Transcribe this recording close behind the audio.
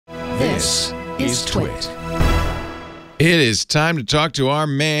This is TWiT. It is time to talk to our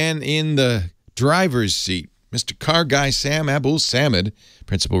man in the driver's seat, Mr. Car Guy Sam Abuelsamid,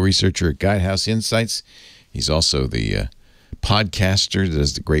 principal researcher at Guidehouse Insights. He's also the podcaster that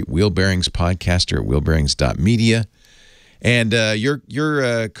does the great Wheel Bearings podcaster at wheelbearings.media. And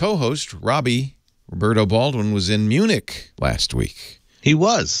your co-host, Roberto Baldwin, was in Munich last week. He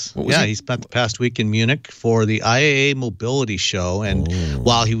was. He spent the past week in Munich for the IAA Mobility Show, and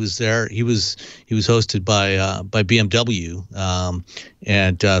while he was there, he was hosted by BMW,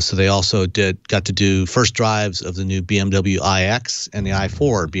 so they also got to do first drives of the new BMW iX and the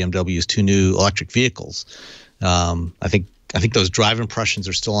i4, BMW's two new electric vehicles. I think those drive impressions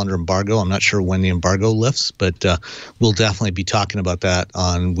are still under embargo. I'm not sure when the embargo lifts, but we'll definitely be talking about that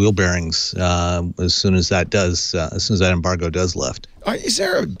on Wheel Bearings as soon as that embargo does lift. Is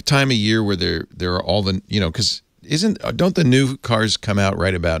there a time of year where there are all the, because don't the new cars come out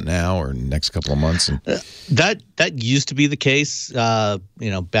right about now or next couple of months? And that used to be the case,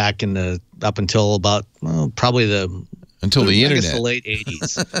 back in up until about until the internet, I guess the late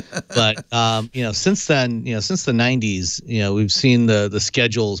 80s. But since then, since the 90s, we've seen the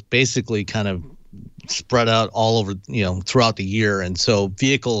schedules basically kind of spread out all over, throughout the year, and so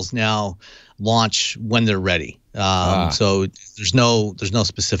vehicles now launch when they're ready. So there's no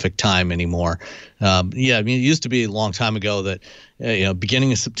specific time anymore. It used to be a long time ago that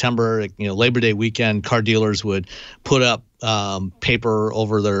beginning of September, Labor Day weekend, car dealers would put up paper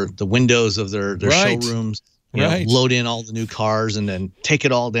over the windows of their showrooms. Load in all the new cars and then take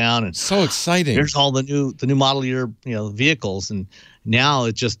it all down. And so exciting. Here's all the new model year vehicles, and now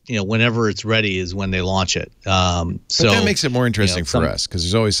it's just whenever it's ready is when they launch it. So that makes it more interesting for us because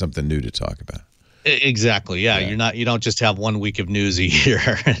there's always something new to talk about. Exactly. Yeah. You don't just have 1 week of news a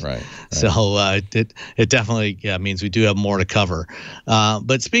year. Right. So it definitely means we do have more to cover.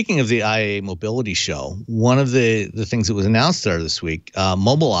 But speaking of the IAA Mobility Show, one of the things that was announced there this week,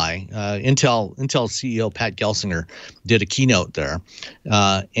 Mobileye, Intel CEO Pat Gelsinger did a keynote there.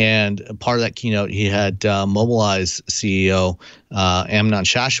 And part of that keynote, he had Mobileye's CEO Amnon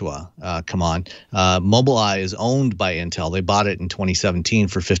Shashua come on. Mobileye is owned by Intel. They bought it in 2017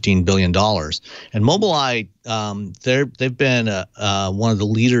 for $15 billion. And Mobileye, they've been one of the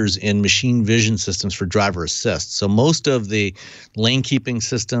leaders in machine vision systems for driver assist. So most of the lane keeping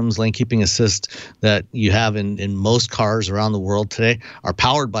assist that you have in most cars around the world today are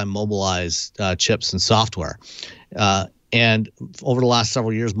powered by Mobileye's chips and software. And over the last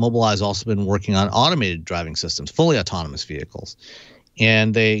several years, Mobileye has also been working on automated driving systems, fully autonomous vehicles.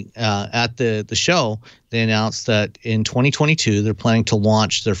 And they at the show, they announced that in 2022, they're planning to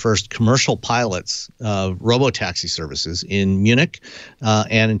launch their first commercial pilots of RoboTaxi services in Munich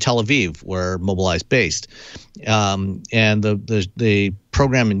and in Tel Aviv, where Mobileye is based. And the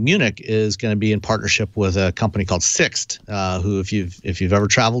program in Munich is going to be in partnership with a company called Sixt, who, if you've ever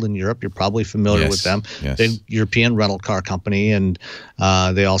traveled in Europe, you're probably familiar with them. Yes. They're a European rental car company, and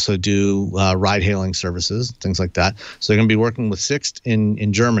they also do ride-hailing services, things like that. So they're going to be working with Sixt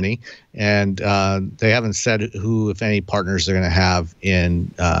in Germany, and they haven't said who, if any, partners they're going to have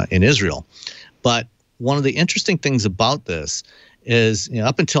in Israel. But one of the interesting things about this is,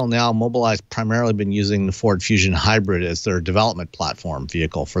 up until now, Mobileye's primarily been using the Ford Fusion Hybrid as their development platform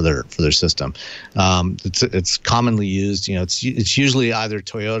vehicle for their system. It's commonly used. It's usually either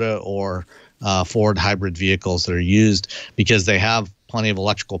Toyota or Ford hybrid vehicles that are used because they have plenty of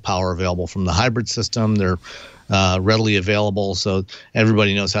electrical power available from the hybrid system. They're readily available, so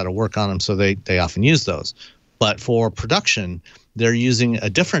everybody knows how to work on them. So they often use those. But for production, they're using a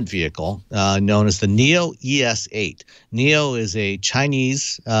different vehicle known as the NIO ES8. NIO is a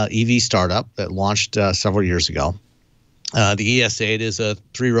Chinese EV startup that launched several years ago. The ES8 is a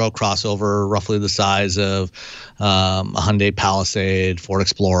 3-row crossover, roughly the size of a Hyundai Palisade, Ford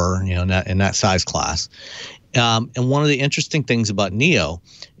Explorer, in that size class. And one of the interesting things about NIO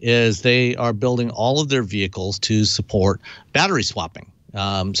is they are building all of their vehicles to support battery swapping.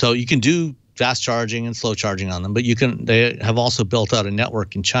 So you can do fast charging and slow charging on them, but they have also built out a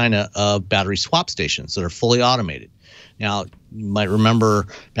network in China of battery swap stations that are fully automated. Now, you might remember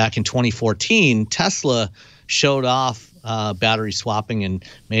back in 2014, Tesla showed off battery swapping and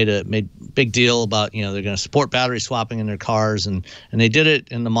made big deal about, they're going to support battery swapping in their cars, and they did it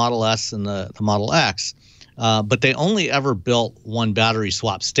in the Model S and the Model X. But they only ever built one battery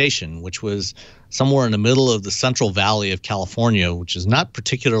swap station, which was somewhere in the middle of the Central Valley of California, which is not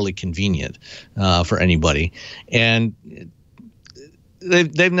particularly convenient for anybody. And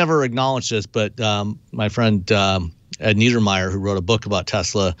they've never acknowledged this, but my friend Ed Niedermeyer, who wrote a book about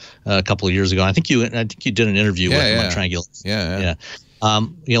Tesla a couple of years ago, I think you did an interview with him on Triangulation. Yeah.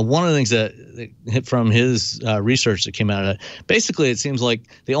 One of the things that hit from his research that came out of it, basically, it seems like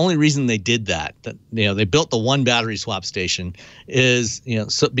the only reason they did that they built the one battery swap station is,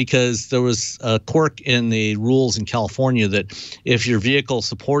 because there was a quirk in the rules in California that if your vehicle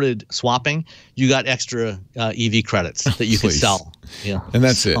supported swapping, you got extra EV credits that you could sell. And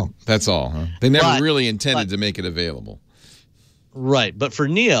that's it. That's all. Huh? They never really intended to make it available. Right, but for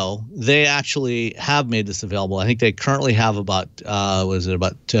Neo, they actually have made this available. I think they currently have about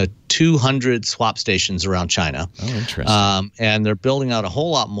 200 swap stations around China. Oh, interesting. And they're building out a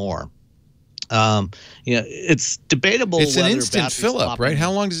whole lot more. It's debatable. It's an instant fill up, right?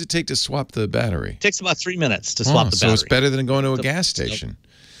 How long does it take to swap the battery? It takes about 3 minutes to swap the battery. So it's better than going to a gas station.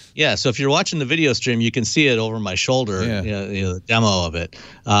 Yeah, so if you're watching the video stream, you can see it over my shoulder, the demo of it.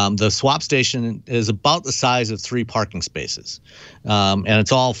 The swap station is about the size of 3 parking spaces, and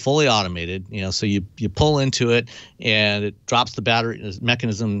it's all fully automated. So you pull into it, and it drops the battery. The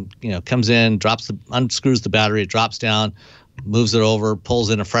mechanism, comes in, unscrews the battery, it drops down, moves it over, pulls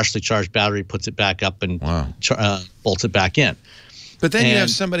in a freshly charged battery, puts it back up, and bolts it back in. But then you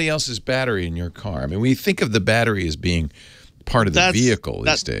have somebody else's battery in your car. I mean, we think of the battery as being part of the vehicle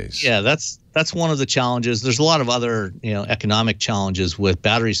these days. Yeah, that's one of the challenges. There's a lot of other economic challenges with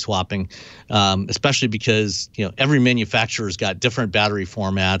battery swapping, especially because every manufacturer's got different battery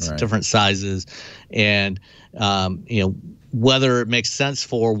formats, different sizes, and whether it makes sense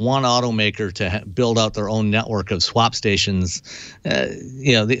for one automaker to build out their own network of swap stations,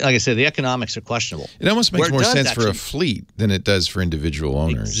 like I said, the economics are questionable. It almost makes more sense for a fleet than it does for individual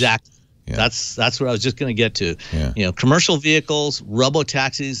owners. Exactly. Yeah. That's what I was just going to get to. Yeah. Commercial vehicles,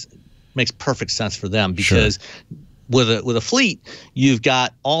 RoboTaxis makes perfect sense for them because with a fleet, you've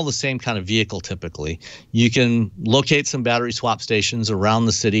got all the same kind of vehicle typically. You can locate some battery swap stations around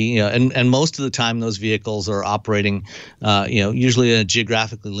the city, and most of the time those vehicles are operating, usually in a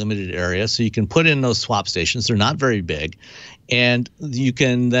geographically limited area. So you can put in those swap stations. They're not very big, and you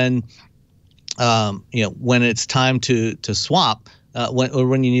can then, when it's time to swap.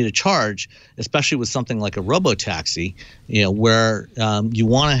 When you need a charge, especially with something like a RoboTaxi, where you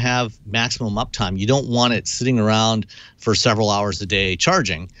want to have maximum uptime. You don't want it sitting around for several hours a day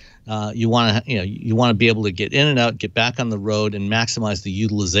charging. You want to be able to get in and out, get back on the road, and maximize the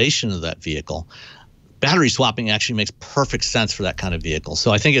utilization of that vehicle. Battery swapping actually makes perfect sense for that kind of vehicle.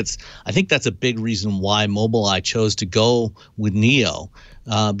 So I think that's a big reason why Mobileye chose to go with Neo,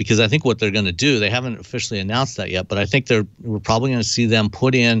 because I think what they're going to do, they haven't officially announced that yet, but I think we're probably going to see them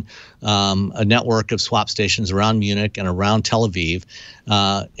put in a network of swap stations around Munich and around Tel Aviv,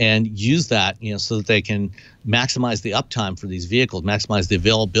 and use that so that they can maximize the uptime for these vehicles, maximize the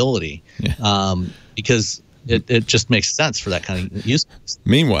availability, because it just makes sense for that kind of use.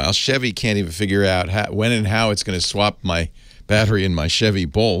 Meanwhile, Chevy can't even figure out when and how it's going to swap my battery in my Chevy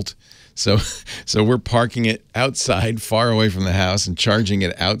Bolt. So we're parking it outside, far away from the house, and charging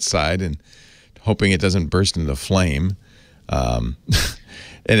it outside, and hoping it doesn't burst into flame. So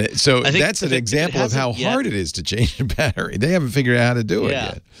that's an example of how hard it is to change a battery. They haven't figured out how to do it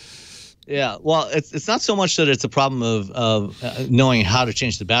yet. Yeah, well, it's not so much that it's a problem of knowing how to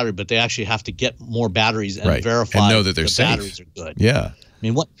change the battery, but they actually have to get more batteries and verify and know that they're safe. Batteries are good. Yeah. I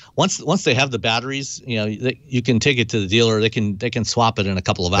mean, once they have the batteries, you can take it to the dealer. They can swap it in a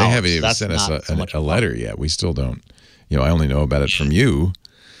couple of hours. They haven't even sent us a letter yet. We still don't. I only know about it from you.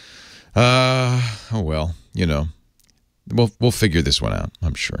 Oh well, we'll figure this one out,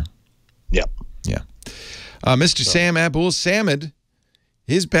 I'm sure. Yep. Yeah. Mr. Sam Abuelsamid,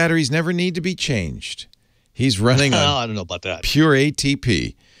 his batteries never need to be changed. He's running on I don't know about that. Pure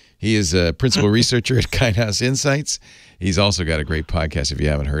ATP. He is a principal researcher at Guidehouse Insights. He's also got a great podcast if you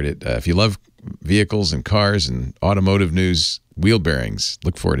haven't heard it. If you love vehicles and cars and automotive news, wheel bearings,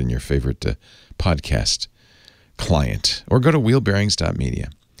 look for it in your favorite podcast client. Or go to wheelbearings.media.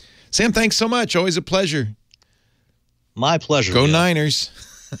 Sam, thanks so much. Always a pleasure. My pleasure. Go Niners.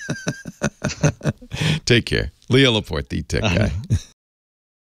 Take care. Leo Laporte, the tech guy.